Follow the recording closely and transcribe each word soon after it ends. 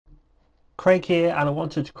Craig here, and I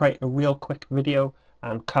wanted to create a real quick video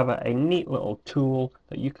and cover a neat little tool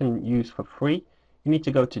that you can use for free. You need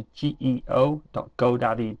to go to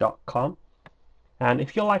geo.godaddy.com, and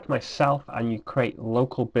if you're like myself and you create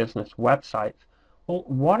local business websites, well,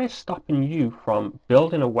 what is stopping you from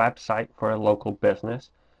building a website for a local business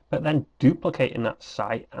but then duplicating that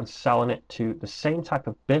site and selling it to the same type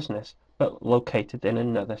of business but located in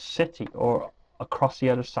another city or across the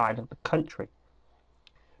other side of the country?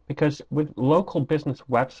 Because with local business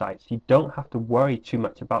websites, you don't have to worry too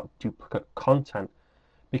much about duplicate content,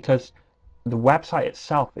 because the website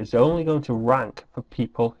itself is only going to rank for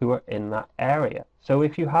people who are in that area. So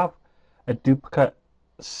if you have a duplicate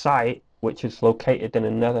site which is located in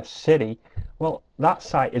another city, well, that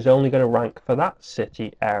site is only going to rank for that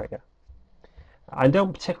city area. I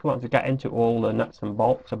don't particularly want to get into all the nuts and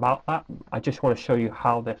bolts about that. I just want to show you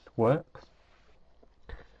how this works.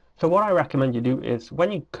 So what I recommend you do is,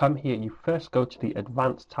 when you come here, you first go to the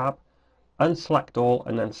Advanced tab, unselect all,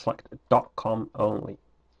 and then select .com only.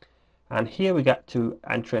 And here we get to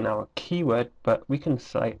enter in our keyword, but we can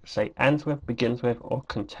say ends with, begins with, or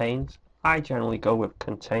contains. I generally go with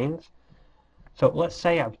contains. So let's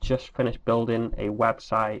say I've just finished building a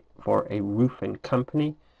website for a roofing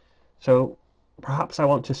company. So perhaps I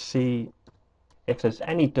want to see if there's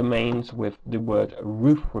any domains with the word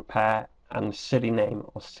roof repair and city name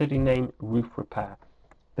or city name roof repair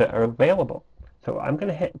that are available. So I'm going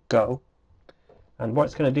to hit go, and what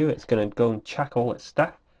it's going to do, it's going to go and check all its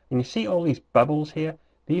stuff, and you see all these bubbles here.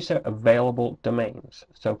 These are available domains.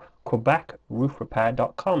 So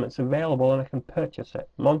quebecroofrepair.com, it's available and I can purchase it.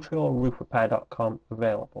 montrealroofrepair.com,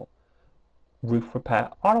 available.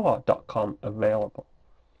 roofrepairottawa.com, available.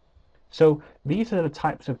 So these are the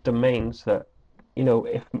types of domains that,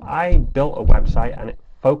 if I built a website and it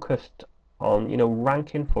focused on,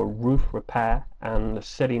 ranking for roof repair and the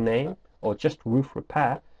city name, or just roof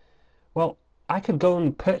repair, well, I could go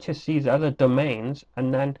and purchase these other domains,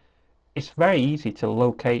 and then it's very easy to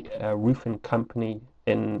locate a roofing company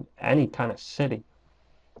in any kind of city.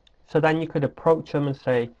 So then you could approach them and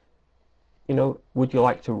say, would you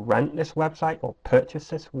like to rent this website or purchase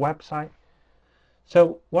this website?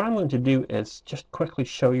 So what I'm going to do is just quickly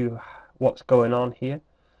show you what's going on here.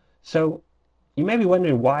 So you may be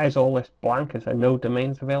wondering, why is all this blank? Is there no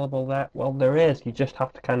domains available there? Well, there is. You just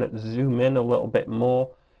have to kind of zoom in a little bit more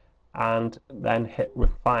and then hit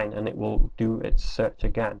refine, and it will do its search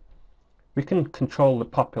again. We can control the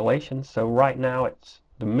population. So right now it's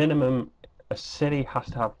the minimum a city has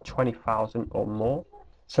to have 20,000 or more.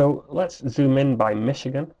 So let's zoom in by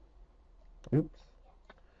Michigan. Oops.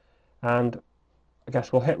 And I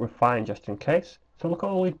guess we'll hit refine just in case. So look at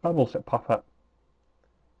all these bubbles that pop up.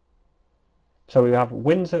 So we have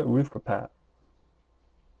Windsor roof repair,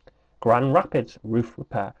 Grand Rapids roof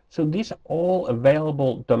repair. So these are all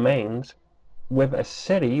available domains with a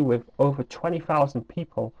city with over 20,000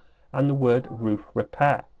 people and the word roof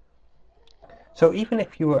repair. So even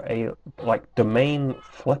if you were a domain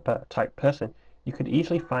flipper type person, you could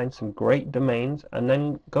easily find some great domains and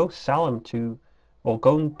then go sell them to, or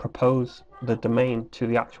go and propose the domain to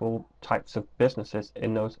the actual types of businesses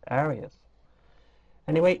in those areas.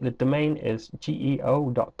 Anyway, the domain is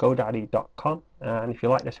geo.godaddy.com, and if you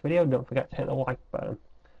like this video, don't forget to hit the like button.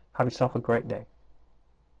 Have yourself a great day.